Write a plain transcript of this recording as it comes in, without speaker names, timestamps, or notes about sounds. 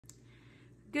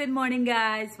Good morning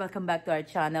guys! Welcome back to our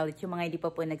channel. At yung mga hindi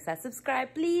pa po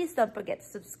nagsasubscribe, please don't forget to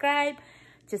subscribe.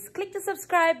 Just click the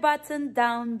subscribe button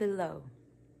down below.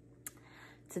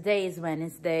 Today is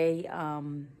Wednesday.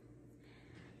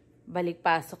 Balik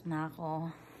pasok na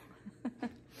ako.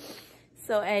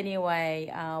 So anyway,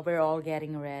 we're all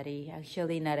getting ready.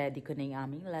 Actually, na-ready ko na yung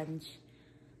aming lunch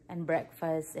and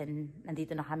breakfast. And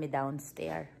nandito na kami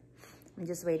downstairs. I'm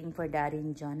just waiting for Daddy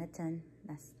and Jonathan.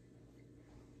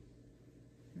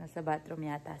 Nasa bathroom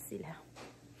yata sila.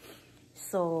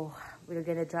 So, we're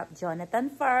gonna drop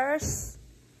Jonathan first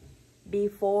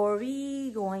before we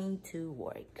going to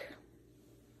work.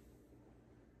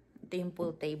 Ito yung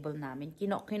pool table namin.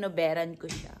 Kinoberan ko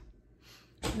siya.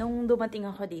 Nung dumating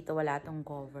ako dito, wala tong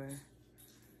cover.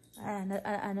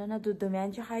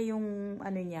 Nadudumihan. Tsaka yung,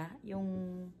 niya,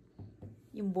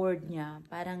 yung board niya,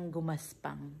 parang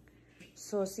gumaspang.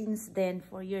 So, since then,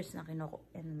 4 years na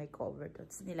and may cover to.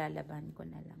 Tapos nilalaban ko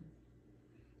na lang.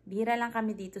 Bihira lang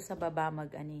kami dito sa baba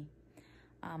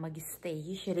mag-stay.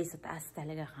 Usually sa taas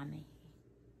talaga kami.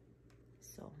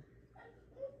 So.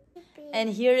 And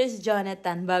here is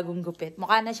Jonathan, bagong gupit.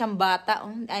 Mukha na siyang bata.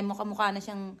 Ay, mukha na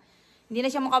siyang, hindi na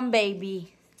siya mukhang baby.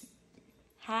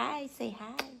 Hi, say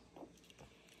hi.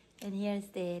 And here's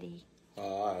Daddy.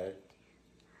 Hi.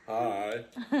 Hi.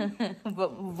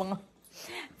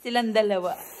 Silang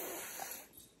dalawa.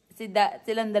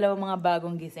 Silang dalawa mga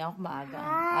bagong gising. Ako maaga.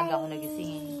 Aga ako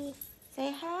nagisingin.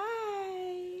 Say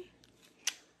hi.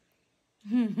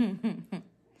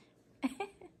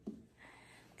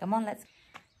 Come on, let's.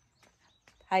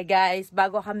 Hi guys.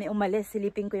 Bago kami umalis,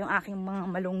 silipin ko yung aking mga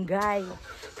malunggay.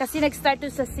 Kasi nag-start to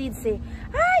sa seeds eh.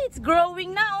 Hi, it's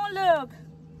growing na. Oh, look.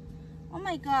 Oh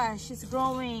my gosh, it's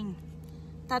growing.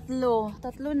 Tatlo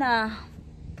na.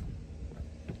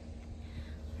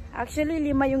 Actually,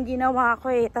 5 yung ginawa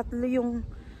ko eh. 3 yung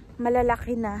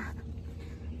malalaki na.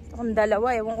 Kung 2,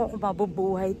 ewan ko kung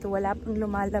mabubuhay ito. Wala pang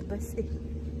lumalabas eh.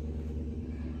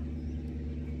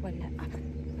 Wala.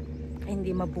 Kaya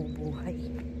hindi mabubuhay.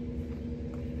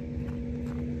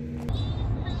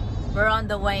 We're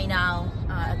on the way now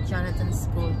at Jonathan's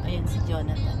school. Ayun si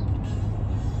Jonathan.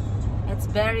 It's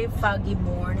very foggy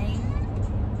morning.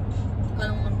 Hindi ko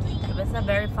alam kung Twitter. Basta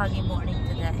very foggy morning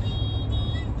today.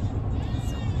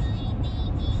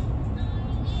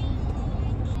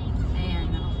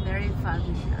 Very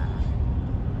foggy siya.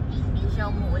 Hindi siya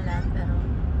umuulan pero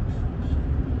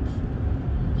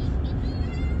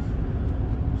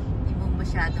hindi mo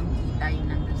masyadong kita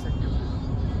yung nandun sa dulo.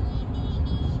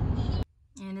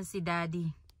 Ayan na si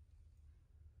Daddy.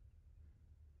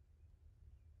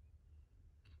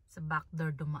 Sa back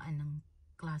door dumaan ng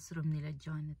classroom nila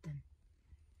Jonathan.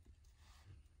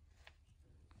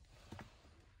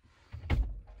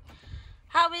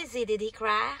 How is he? Did he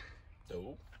cry?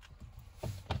 No.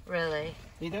 Really?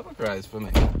 He never cries for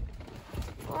me.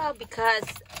 Well, because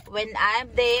when I'm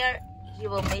there,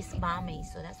 he will miss mommy,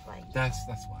 so that's why. That's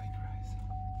why he cries.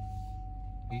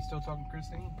 Are you still talking to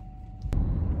Christine?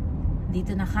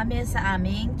 Dito na kami sa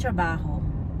aming trabaho.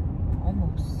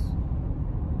 Almost.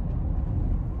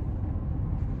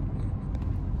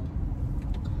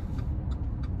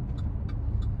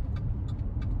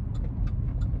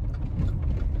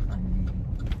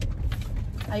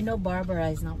 I know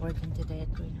Barbara is not working today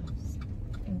at Greenhouse.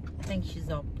 I think she's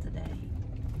off today.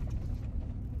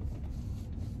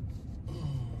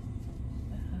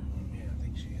 Yeah, I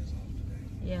think she is off today.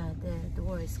 Yeah, the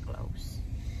door is closed.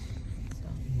 So,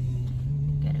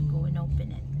 gotta go and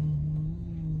open it.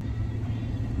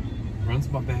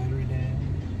 Runs my battery down.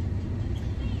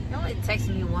 You only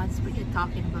texted me once. What are you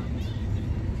talking about?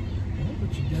 Oh,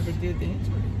 but you never did the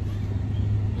answer.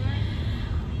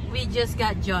 We just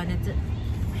got Jonathan.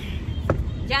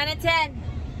 Jonathan!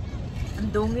 Ang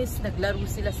dungis, naglaro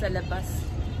sila sa labas.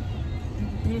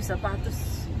 Yung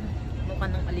sapatos,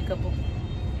 mukha ng alikabok.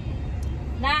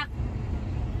 Nak!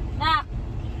 Nak!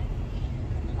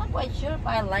 I'm not quite sure if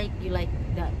I like you like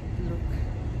that look.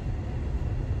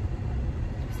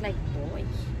 Looks like boy.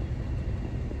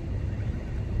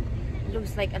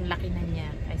 Looks like ang laki na niya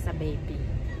kaysa baby.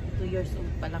 2 years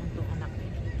old pa lang itong anak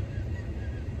niya.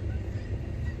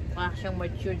 Mukha siyang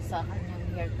matured sa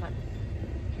kanyang haircut.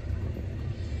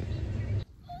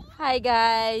 Hi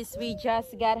guys, we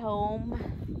just got home.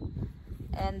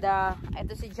 And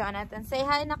ito si Jonathan. Say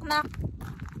hi, nak-nak.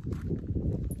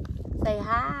 Say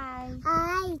hi.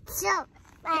 Hi, so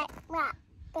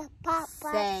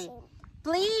Say,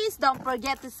 please don't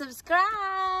forget to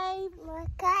subscribe.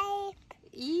 Okay.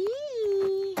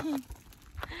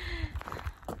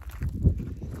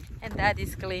 And Dad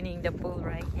is cleaning the pool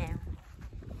right now.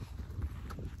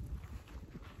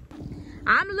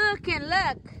 I'm looking,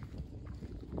 look.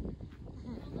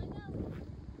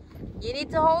 You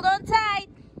need to hold on tight.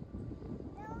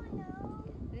 No, no.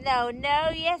 No,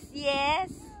 no, yes, yes.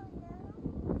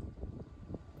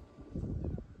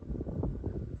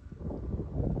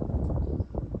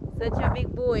 Such a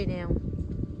big boy now.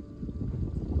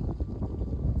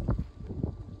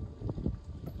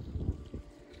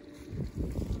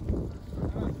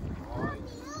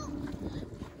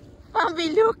 Mommy,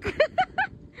 look.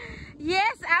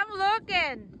 Yes, I'm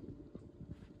looking.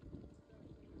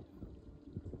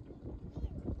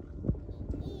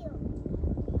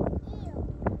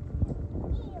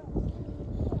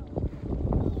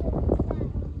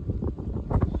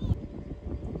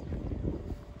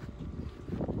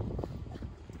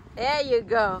 There you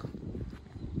go.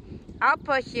 I'll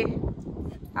push you.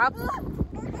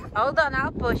 Hold on,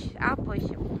 I'll push. I'll push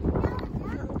you.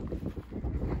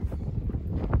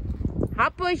 I'll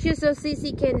push you so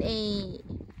Sissy can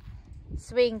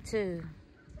swing too.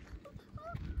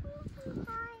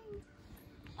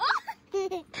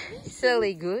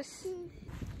 Silly goose.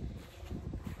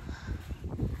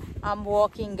 I'm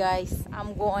walking, guys.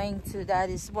 I'm going to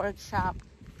Daddy's workshop.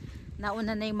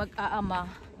 Nauna na yung mag-aama.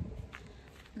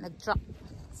 Nag-truck.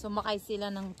 Sumakay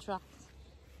sila ng truck.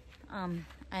 And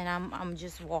I'm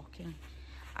just walking.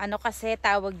 Ano kasi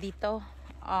tawag dito?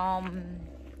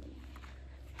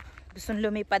 Gustong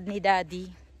lumipad ni Daddy.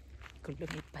 Kung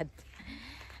lumipad.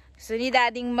 Gusto ni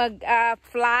Daddy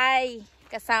mag-fly.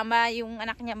 Kasama yung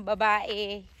anak niyang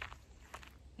babae.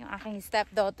 Yung aking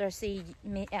stepdaughter, si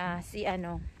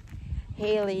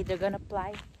Hailey. They're gonna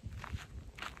fly.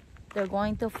 They're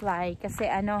going to fly. Kasi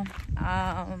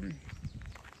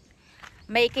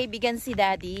may kaibigan si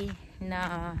Daddy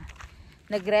na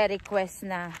nagre-request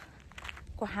na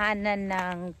kuhanan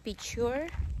ng picture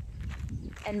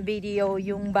and video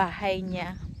yung bahay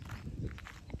niya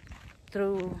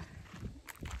through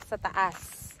sa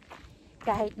taas.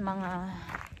 Kahit mga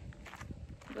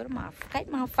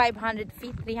 500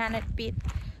 feet, 300 feet.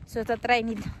 So tatry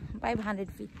ni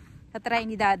 500 feet. Tatry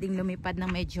ni Daddy lumipad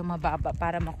ng medyo mababa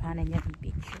para makuhanan niya ng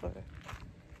picture.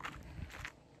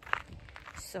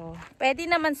 So,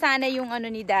 pwede naman sana yung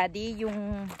ni Daddy,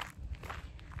 yung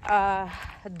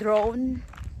drone.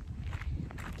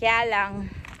 Kaya lang,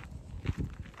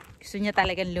 gusto niya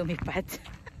talagang lumipad.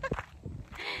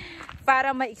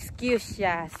 Para ma-excuse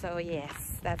siya. So,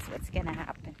 yes, that's what's gonna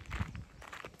happen.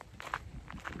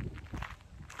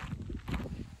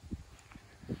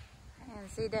 And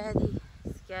si Daddy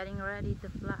is getting ready to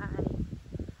fly.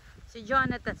 Si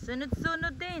Jonathan,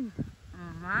 sunod-sunod din.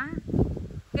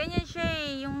 Ganyan siya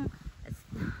yung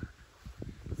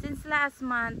since last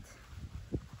month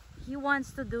he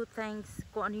wants to do things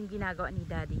kung ano yung ginagawa ni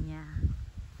Daddy niya.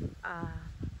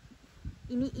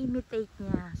 Ini-imitate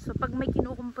niya. So pag may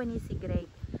kinukumpuni si Greg,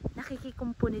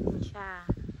 nakikikumpuni din siya.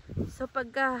 So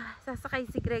pag sasakay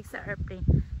si Greg sa airplane,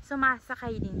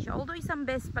 sumasakay din siya. Although isang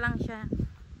beses pa lang siya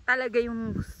talaga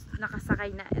yung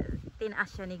nakasakay na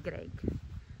tinaas siya ni Greg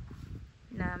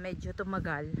na medyo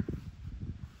tumagal.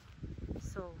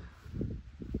 So,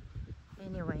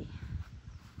 anyway.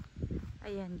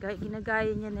 Ayan,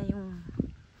 ginagaya niya na yung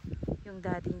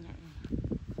daddy niya eh.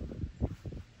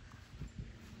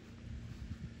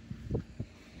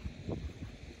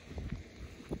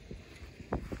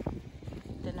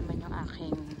 Ito naman yung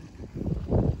aking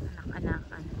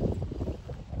anak-anakan.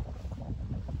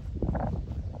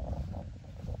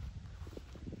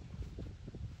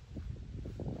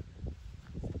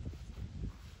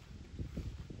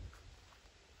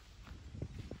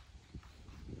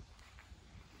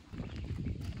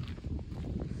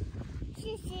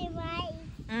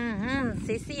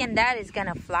 Sissy and Dad is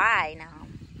gonna fly now.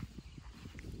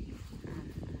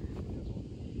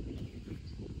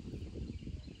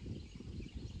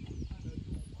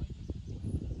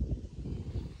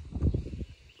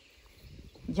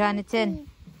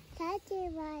 Jonathan. Daddy,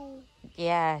 right.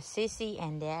 Yeah, Sissy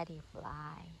and Daddy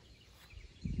fly.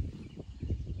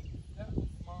 That's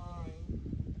mine.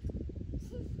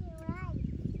 Sissy, right.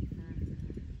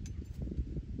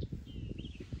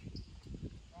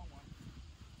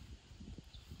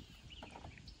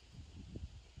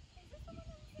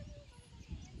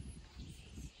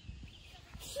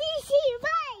 Sissy,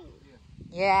 right.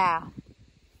 Yeah.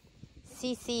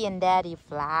 Sissy and Daddy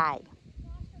fly.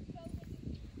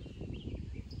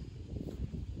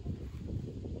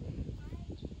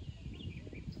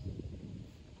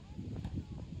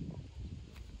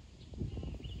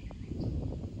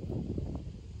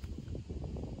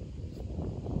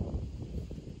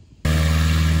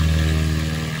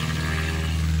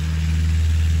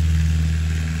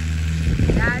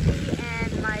 Daddy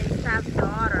and my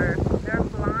stepdaughter, they're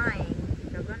flying.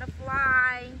 They're gonna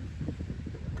fly.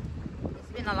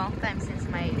 It's been a long time since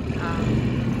my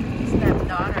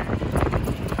stepdaughter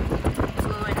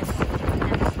flew in a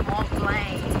small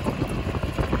plane.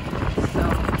 So,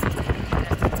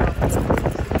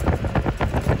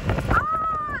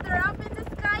 oh, they're up in the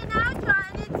sky now,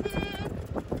 Jonathan.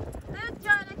 Look,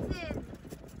 Jonathan.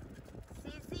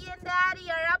 Sissy and Daddy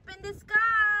are up in the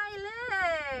sky.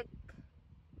 Look.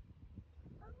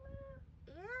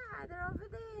 Yeah, they're over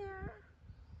there.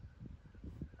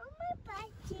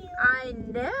 I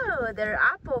know, they're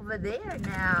up over there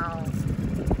now.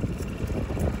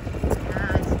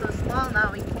 It's too small now,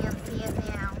 we can't see it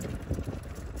now.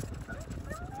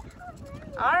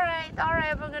 Alright,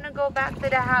 we're gonna go back to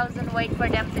the house and wait for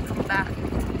them to come back.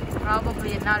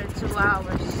 Probably another 2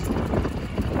 hours.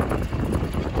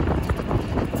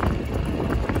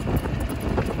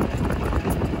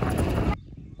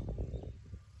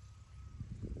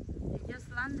 They just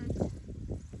landed.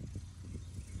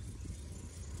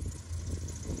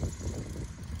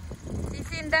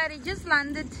 Daddy just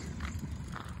landed.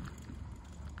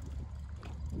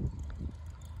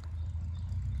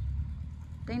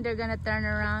 Think they're gonna turn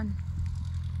around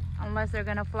unless they're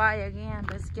gonna fly again.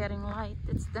 It's getting light.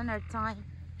 It's dinner time.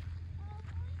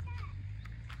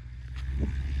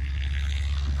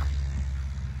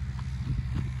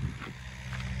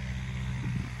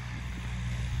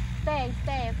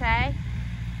 Stay, okay?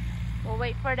 We'll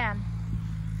wait for them.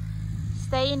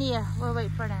 Stay in here. We'll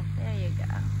wait for them. There you go.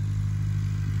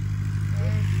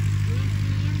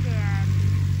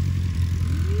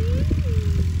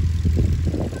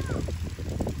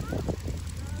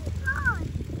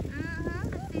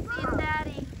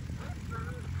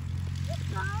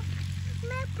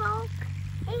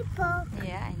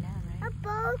 Yeah, I know, right? A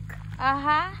poke.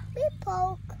 Uh-huh. We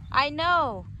poke. I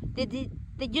know. Did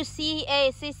you see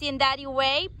Sissy and Daddy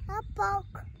wave? A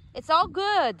poke. It's all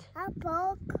good. A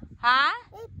poke. Huh?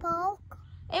 A poke.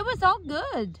 It was all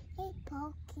good. A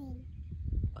poking.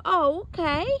 Oh,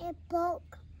 okay. A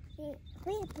poke. A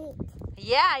repeat.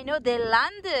 Yeah, I know they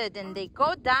landed and they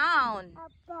go down. A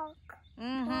poke.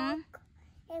 Mm-hmm.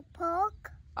 A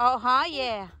poke. Uh-huh,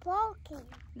 yeah. Poking.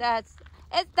 That's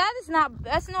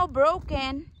no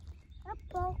broken. A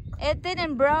poke. It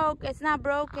didn't broke. It's not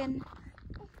broken.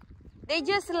 They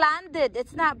just landed.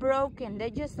 It's not broken. They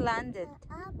just landed.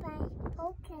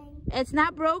 Poking. It's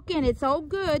not broken. It's all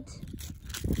good.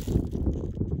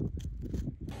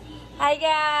 Hi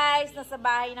guys! Nasa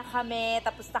bahay na kami.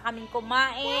 Tapos na kaming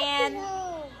kumain.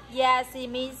 Yeah,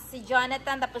 si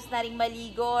Jonathan tapos na ring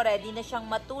maligo. Ready na siyang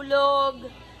matulog.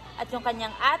 At yung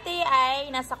kanyang ate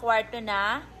ay nasa kwarto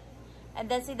na. And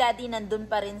then si Daddy nandun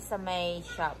pa rin sa may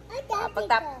shop.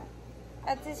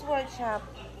 At his workshop.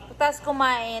 Tapos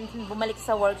kumain, bumalik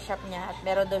sa workshop niya. At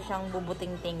meron daw siyang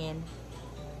bubuting-tingin.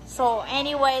 So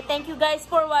anyway, thank you guys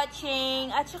for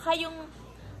watching. At saka yung,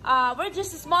 we're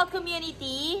just a small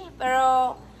community.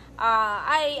 Pero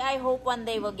I hope one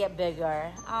day we'll get bigger.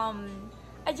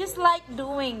 I just like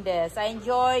doing this. I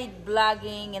enjoyed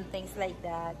vlogging and things like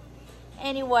that.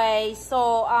 Anyway,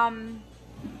 so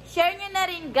share nyo na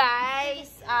rin guys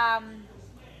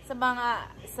sa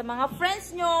mga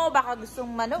friends nyo, baka gustong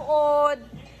manood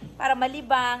para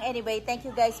malibang. Anyway, thank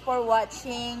you guys for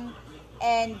watching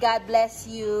and God bless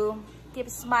you.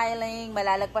 Keep smiling.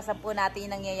 Malalagpasan po natin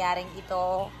yung nangyayaring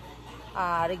ito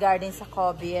regarding sa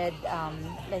COVID.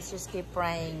 Let's just keep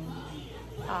praying.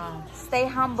 Stay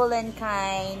humble and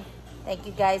kind. Thank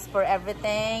you guys for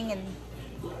everything and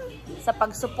sa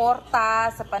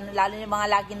pagsuporta, lalo yung mga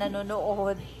lagi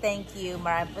nanonood. Thank you.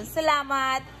 Maraming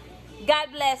salamat. God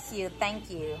bless you. Thank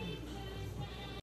you.